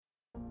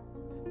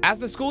As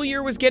the school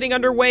year was getting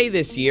underway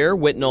this year,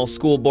 Whitnall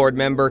School Board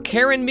member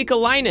Karen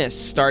Michaelinas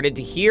started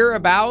to hear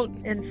about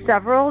in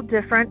several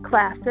different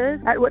classes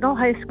at Whitnall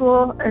High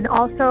School and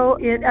also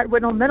at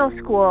Whitnall Middle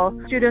School,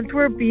 students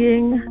were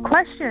being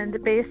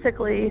questioned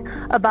basically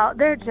about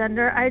their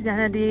gender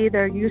identity,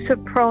 their use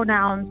of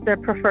pronouns, their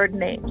preferred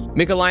names.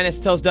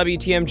 Michaelinas tells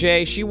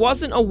WTMJ she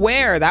wasn't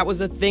aware that was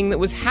a thing that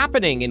was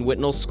happening in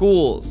Whitnall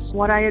schools.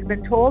 What I had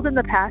been told in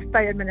the past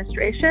by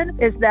administration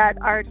is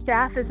that our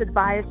staff is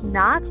advised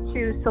not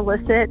to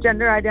solicit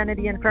gender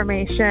identity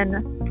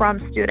information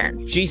from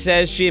students. She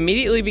says she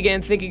immediately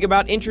began thinking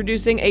about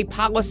introducing a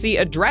policy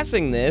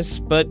addressing this,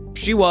 but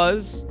she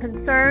was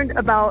concerned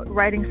about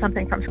writing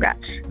something from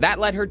scratch. That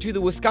led her to the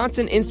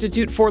Wisconsin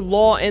Institute for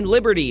Law and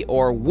Liberty,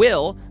 or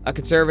WILL, a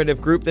conservative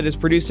group that has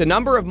produced a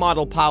number of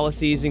model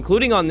policies,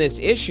 including on this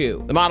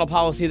issue. The model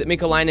policy that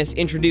Michaelinas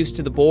introduced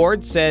to the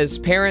board says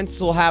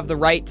parents will have the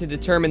right to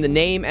determine the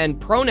name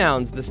and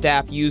pronouns the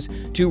staff use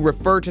to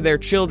refer to their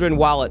children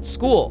while at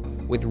school,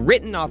 with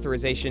written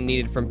authorization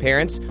needed from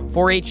parents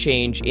for a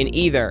change in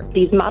either.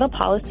 These model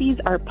policies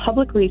are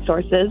public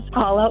resources,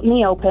 all out in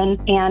the open,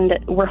 and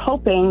we're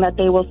hoping that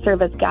they will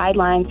serve as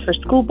guidelines for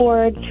school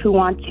boards who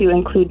want to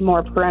include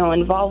more parental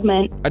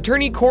involvement.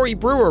 Attorney Corey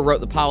Brewer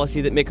wrote the policy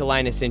that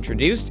Michaelinas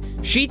introduced.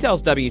 She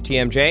tells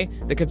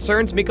WTMJ the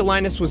concerns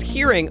Michaelinas was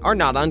hearing are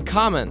not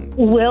uncommon.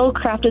 Will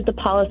crafted the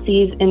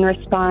policies in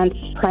response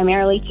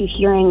primarily to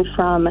hearing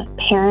from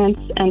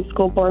parents and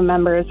school board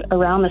members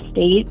around the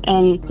state,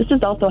 and this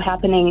is also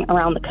happening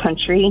around the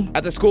country.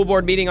 At the school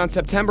board meeting on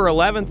September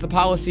 11th, the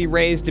policy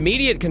raised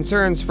immediate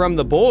concerns from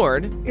the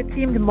board. It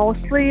seemed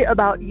mostly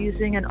about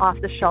using an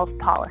off-the-shelf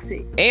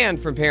policy. And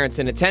from parents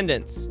in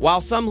attendance.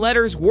 While some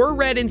letters were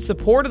read in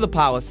support of the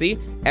policy,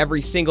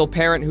 every single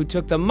parent who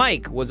took the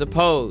mic was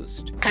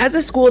opposed. As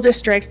a school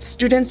district,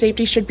 student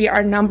safety should be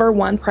our number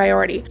one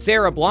priority.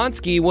 Sarah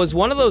Blonsky was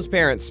one of those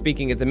parents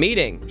speaking at the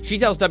meeting. She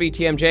tells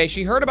WTMJ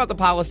she heard about the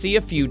policy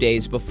a few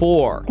days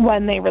before.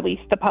 When they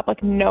released the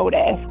public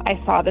notice,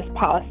 I saw this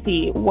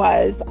policy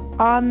was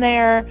on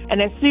there,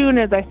 and as soon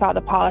as I saw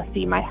the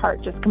policy, my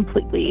heart just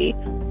completely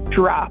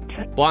dropped.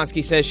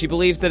 Blonsky says she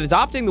believes that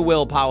adopting the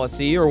WILL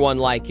policy, or one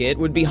like it,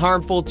 would be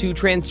harmful to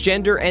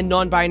transgender and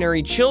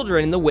non-binary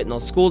children in the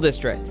Whitnall School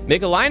District.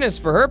 Michaelinas,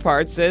 for her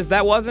part, says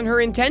that wasn't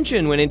her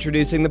intention when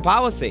introducing the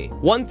policy.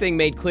 One thing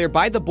made clear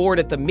by the board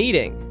at the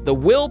meeting: the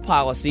WILL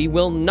policy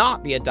will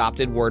not be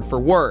adopted word for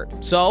word.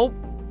 So,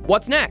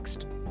 what's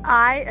next?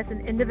 I, as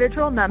an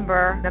individual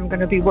member, am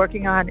going to be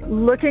working on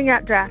looking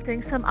at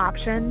drafting some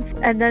options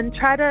and then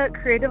try to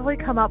creatively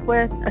come up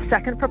with a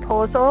second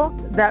proposal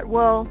that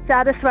will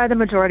satisfy the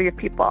majority of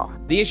people.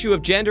 The issue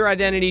of gender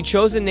identity,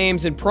 chosen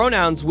names, and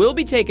pronouns will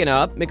be taken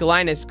up,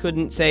 Michaelinas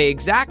couldn't say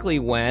exactly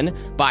when,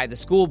 by the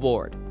school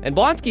board. And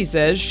Blonsky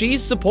says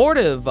she's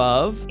supportive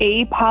of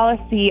a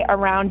policy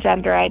around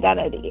gender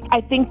identity. I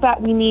think that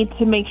we need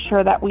to make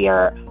sure that we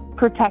are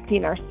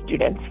protecting our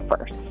students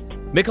first.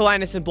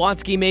 Michaelinas and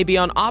Blonsky may be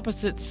on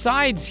opposite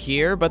sides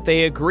here, but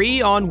they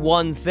agree on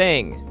one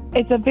thing.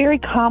 It's a very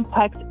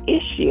complex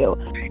issue.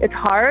 It's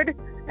hard,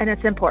 and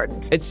it's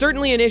important. It's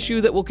certainly an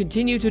issue that will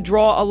continue to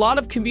draw a lot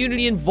of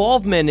community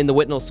involvement in the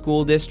Whitnall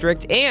School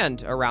District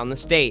and around the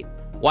state.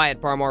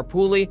 Wyatt,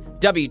 Barmore-Pooley,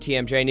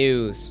 WTMJ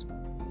News.